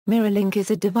MirrorLink is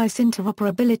a device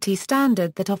interoperability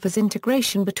standard that offers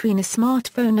integration between a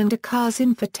smartphone and a car's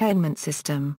infotainment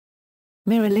system.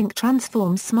 MirrorLink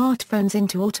transforms smartphones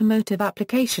into automotive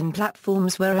application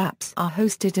platforms where apps are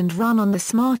hosted and run on the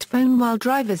smartphone while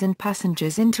drivers and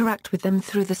passengers interact with them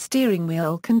through the steering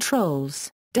wheel controls,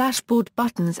 dashboard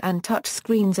buttons and touch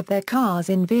screens of their car's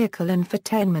in-vehicle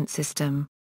infotainment system.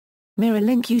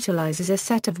 MirrorLink utilizes a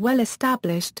set of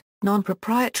well-established,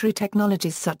 non-proprietary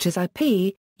technologies such as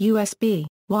IP, USB,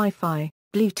 Wi-Fi,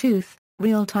 Bluetooth,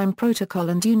 real-time protocol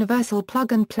and universal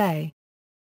plug-and-play.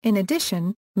 In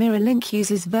addition, MirrorLink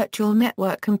uses virtual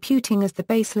network computing as the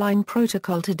baseline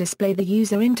protocol to display the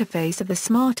user interface of the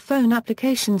smartphone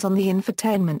applications on the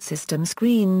infotainment system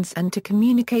screens and to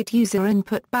communicate user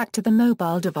input back to the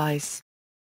mobile device.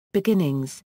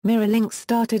 Beginnings: MirrorLink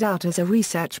started out as a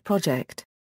research project.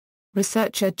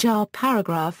 Researcher Jar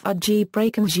Paragraph R.G.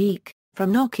 Brakenjik,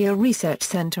 from Nokia Research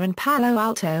Center in Palo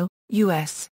Alto,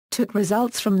 U.S., took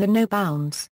results from the No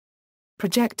Bounds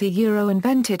project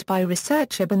invented by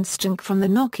researcher Bernstjunk from the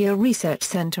Nokia Research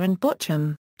Center in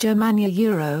Bochum,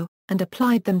 Germania and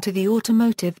applied them to the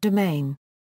automotive domain.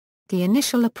 The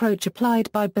initial approach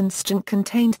applied by Bernstjunk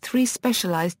contained three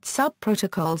specialized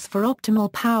sub-protocols for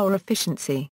optimal power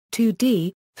efficiency: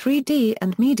 2D, 3D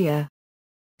and media.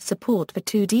 Support for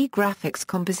 2D graphics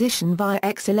composition via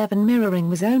X11 mirroring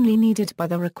was only needed by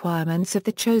the requirements of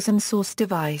the chosen source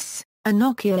device, a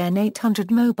Nokia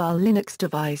N800 mobile Linux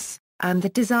device, and the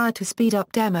desire to speed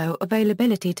up demo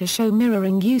availability to show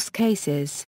mirroring use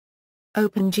cases.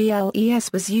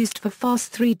 OpenGLES was used for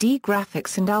fast 3D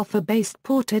graphics and alpha-based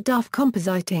Porter-Duff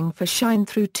compositing for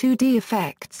shine-through 2D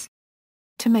effects.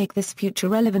 To make this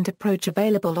future-relevant approach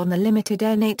available on the limited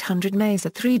N800 Mesa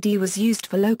 3D was used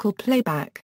for local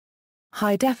playback.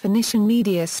 High-definition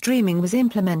media streaming was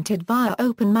implemented via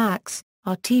OpenMax,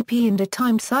 RTP and a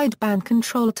timed sideband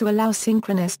control to allow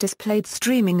synchronous displayed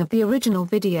streaming of the original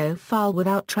video file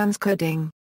without transcoding.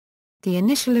 The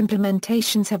initial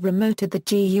implementations have remoted the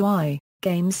GUI,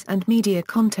 games and media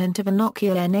content of a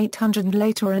Nokia N800 and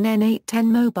later an N810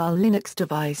 mobile Linux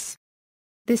device.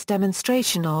 This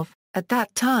demonstration of, at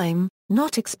that time,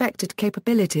 not expected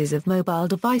capabilities of mobile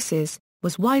devices,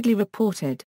 was widely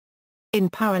reported. In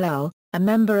parallel, a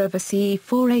member of a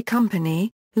CE4A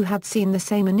company, who had seen the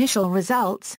same initial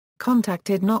results,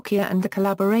 contacted Nokia and the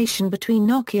collaboration between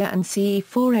Nokia and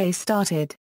CE4A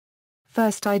started.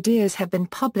 First ideas have been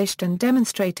published and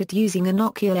demonstrated using a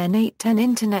Nokia N810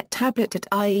 Internet tablet at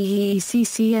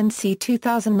IEEE-CCNC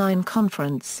 2009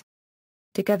 conference.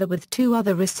 Together with two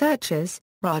other researchers,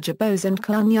 Raja Bose and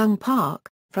Kyung Park,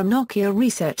 from Nokia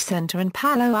Research Center in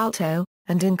Palo Alto,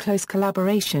 and in close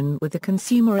collaboration with the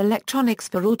Consumer Electronics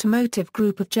for Automotive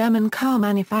group of German car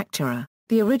manufacturer,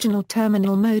 the original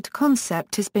terminal mode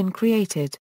concept has been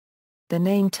created. The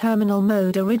name terminal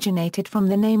mode originated from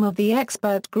the name of the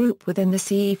expert group within the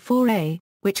CE4A,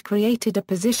 which created a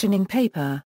positioning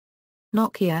paper.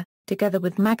 Nokia, together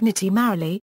with Magneti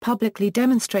Marelli, publicly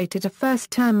demonstrated a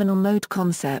first terminal mode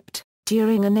concept,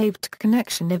 during a NAVT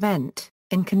connection event,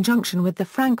 in conjunction with the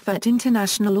Frankfurt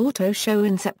International Auto Show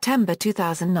in September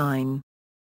 2009.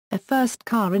 A first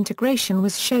car integration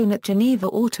was shown at Geneva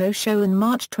Auto Show in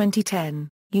March 2010,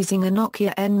 using a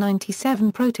Nokia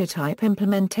N97 prototype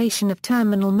implementation of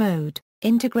terminal mode,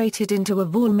 integrated into a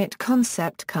Volmit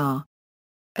concept car.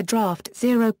 A draft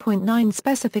 0.9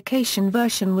 specification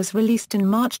version was released in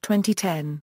March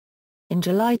 2010. In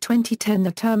July 2010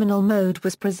 the terminal mode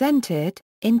was presented,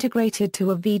 integrated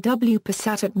to a VW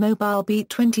Passat at Mobile Beat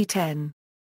 2010.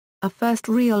 A first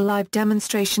real live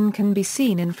demonstration can be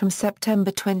seen in from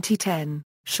September 2010,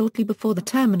 shortly before the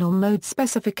terminal mode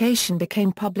specification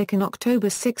became public in October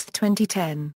 6,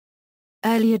 2010.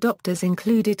 Early adopters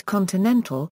included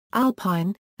Continental,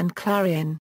 Alpine, and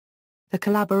Clarion. The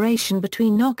collaboration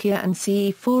between Nokia and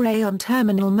CE4A on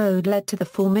terminal mode led to the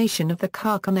formation of the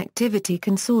Car Connectivity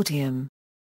Consortium.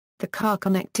 The Car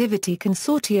Connectivity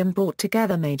Consortium brought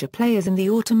together major players in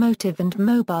the automotive and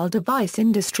mobile device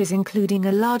industries including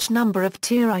a large number of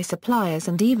Tier I suppliers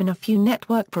and even a few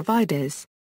network providers.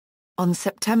 On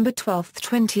September 12,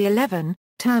 2011,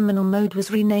 terminal mode was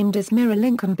renamed as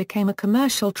MirrorLink and became a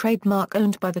commercial trademark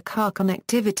owned by the Car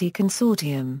Connectivity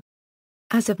Consortium.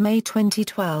 As of May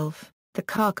 2012, the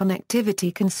Car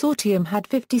Connectivity Consortium had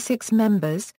 56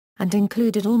 members, and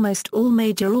included almost all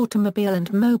major automobile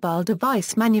and mobile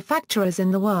device manufacturers in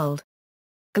the world.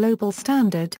 Global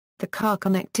Standard, the Car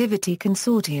Connectivity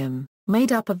Consortium,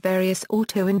 made up of various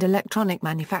auto and electronic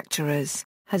manufacturers,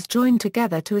 has joined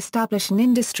together to establish an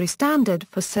industry standard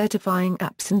for certifying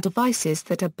apps and devices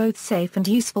that are both safe and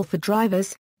useful for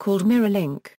drivers, called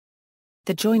MirrorLink.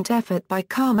 The joint effort by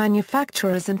car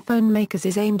manufacturers and phone makers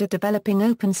is aimed at developing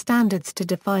open standards to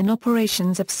define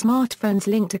operations of smartphones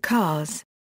linked to cars.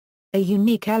 A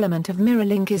unique element of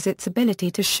MirrorLink is its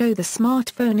ability to show the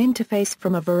smartphone interface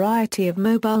from a variety of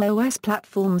mobile OS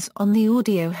platforms on the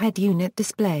audio head unit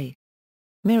display.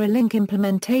 MirrorLink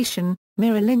implementation.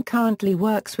 MirrorLink currently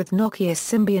works with Nokia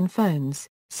Symbian phones,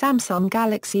 Samsung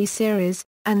Galaxy series,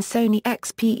 and Sony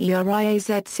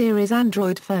Xperia series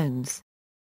Android phones.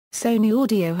 Sony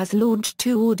Audio has launched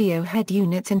 2 audio head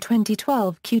units in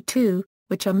 2012 Q2,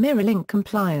 which are MirrorLink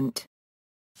compliant.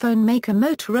 Phone maker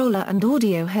Motorola and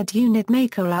audio head unit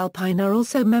maker Alpine are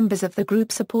also members of the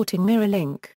group supporting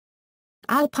MirrorLink.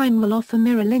 Alpine will offer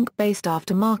MirrorLink-based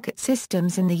aftermarket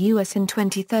systems in the US in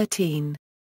 2013.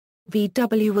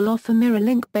 VW will offer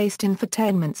MirrorLink-based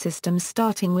infotainment systems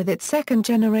starting with its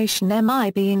second-generation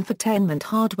MIB infotainment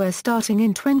hardware starting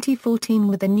in 2014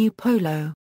 with the new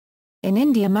Polo. In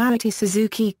India, Maruti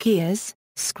Suzuki Kias,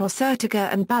 Cross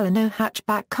Ertiga and Baleno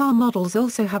hatchback car models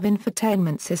also have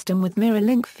infotainment system with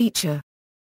MirrorLink feature.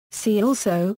 See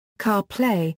also,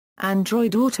 CarPlay,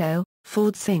 Android Auto,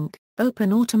 Ford Sync,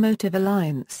 Open Automotive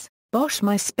Alliance, Bosch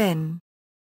MySpin.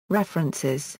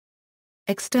 References.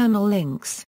 External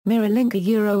links. MirrorLink, a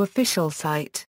Euro official site.